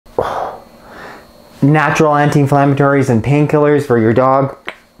Natural anti-inflammatories and painkillers for your dog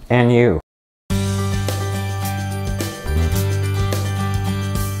and you.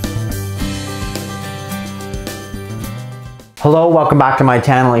 Hello, welcome back to my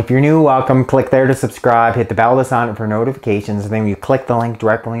channel. If you're new, welcome. Click there to subscribe, hit the bell to sign up for notifications, and then you click the link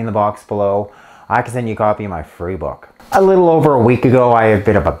directly in the box below. I can send you a copy of my free book. A little over a week ago, I had a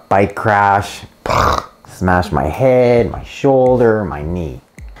bit of a bike crash. Smashed my head, my shoulder, my knee.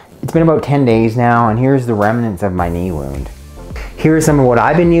 It's been about 10 days now, and here's the remnants of my knee wound. Here's some of what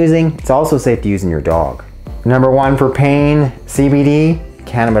I've been using. It's also safe to use in your dog. Number one for pain, CBD,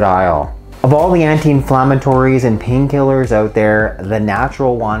 cannabidiol. Of all the anti-inflammatories and painkillers out there, the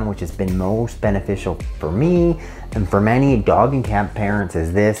natural one, which has been most beneficial for me and for many dog and cat parents,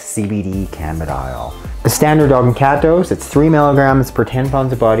 is this CBD cannabidiol. The standard dog and cat dose, it's 3 milligrams per 10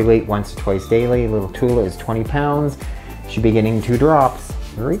 pounds of body weight once to twice daily. Little Tula is 20 pounds. Should be getting 2 drops.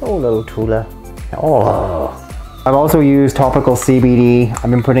 Here we go, little Tula. Oh. I've also used topical CBD. I've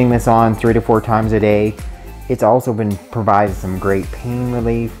been putting this on 3 to 4 times a day. It's also been providing some great pain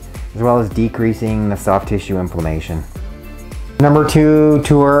relief, as well as decreasing the soft tissue inflammation. Number two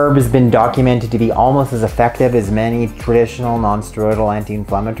herb has been documented to be almost as effective as many traditional non-steroidal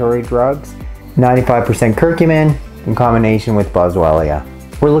anti-inflammatory drugs. 95% curcumin in combination with boswellia.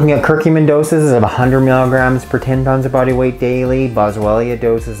 We're looking at curcumin doses of 100 milligrams per 10 pounds of body weight daily, boswellia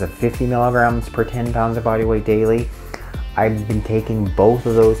doses of 50 milligrams per 10 pounds of body weight daily. I've been taking both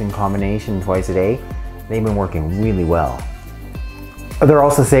of those in combination twice a day. They've been working really well. They're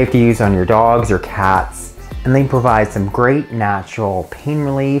also safe to use on your dogs or cats, and they provide some great natural pain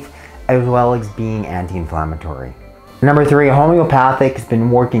relief as well as being anti-inflammatory. Number 3, homeopathic has been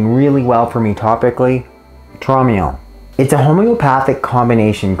working really well for me topically, Tramiel. It's a homeopathic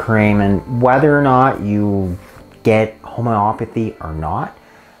combination cream, and whether or not you get homeopathy or not,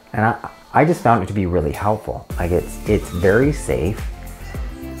 and I just found it to be really helpful. Like it's very safe.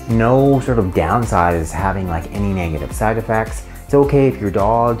 No sort of downside is having like any negative side effects. It's okay if your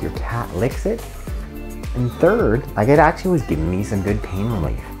dog, your cat licks it. And third, like it actually was giving me some good pain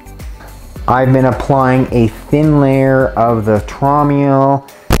relief. I've been applying a thin layer of the Tramiel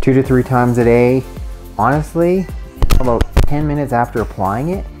 2 to 3 times a day. Honestly, about 10 minutes after applying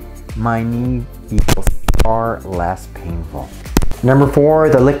it, my knee feels far less painful. Number 4,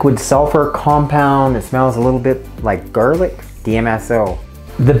 the liquid sulfur compound. It smells a little bit like garlic, DMSO.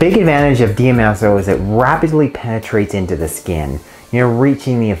 The big advantage of DMSO is it rapidly penetrates into the skin,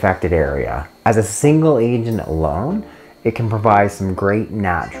 reaching the affected area. As a single agent alone, it can provide some great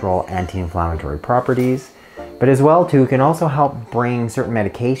natural anti-inflammatory properties, but as well too, it can also help bring certain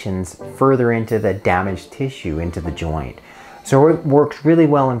medications further into the damaged tissue, into the joint. So it works really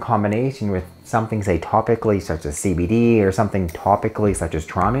well in combination with something, say topically such as CBD, or something topically such as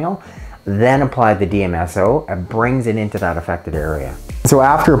Tramiel. Then apply the DMSO, it brings it into that affected area. So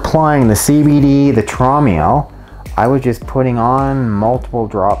after applying the CBD, the Tramiel, I was just putting on multiple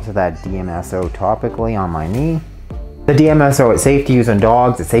drops of that DMSO topically on my knee. The DMSO, it's safe to use on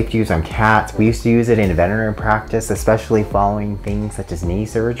dogs, it's safe to use on cats. We used to use it in veterinary practice, especially following things such as knee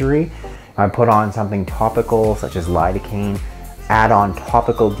surgery. I put on something topical such as lidocaine, add on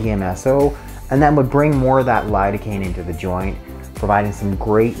topical DMSO, and then would bring more of that lidocaine into the joint, providing some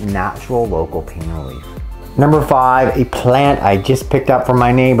great natural local pain relief. Number 5, a plant I just picked up from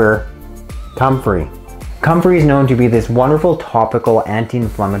my neighbor, comfrey. Comfrey is known to be this wonderful topical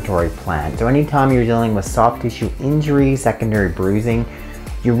anti-inflammatory plant. So anytime you're dealing with soft tissue injury, secondary bruising,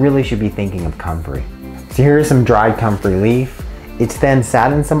 you really should be thinking of comfrey. So here's some dried comfrey leaf. It's then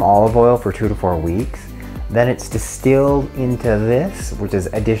sat in some olive oil for 2 to 4 weeks. Then it's distilled into this, which is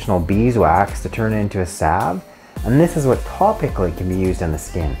additional beeswax, to turn it into a salve. And this is what topically can be used on the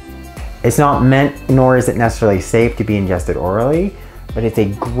skin. It's not meant, nor is it necessarily safe to be ingested orally, but it's a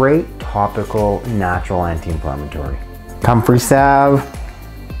great topical natural anti-inflammatory. Comfrey salve,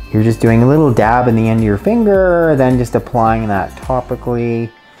 you're just doing a little dab in the end of your finger, then just applying that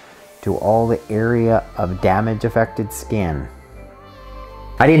topically to all the area of damage affected skin.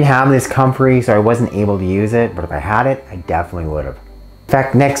 I didn't have this comfrey, so I wasn't able to use it, but if I had it, I definitely would have. In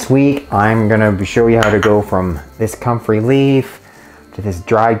fact, next week, I'm gonna show you how to go from this comfrey leaf to this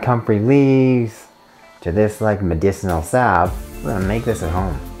dried comfrey leaves to this like medicinal salve. We're gonna make this at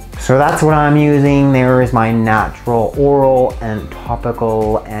home. So that's what I'm using. There is my natural oral and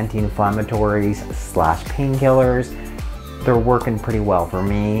topical anti-inflammatories / painkillers. They're working pretty well for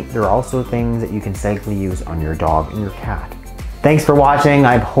me. There are also things that you can safely use on your dog and your cat. Thanks for watching.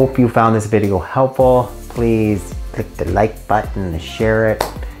 I hope you found this video helpful. Please click the like button and share it.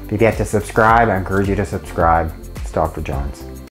 If you've yet to subscribe, I encourage you to subscribe. It's Dr. Jones.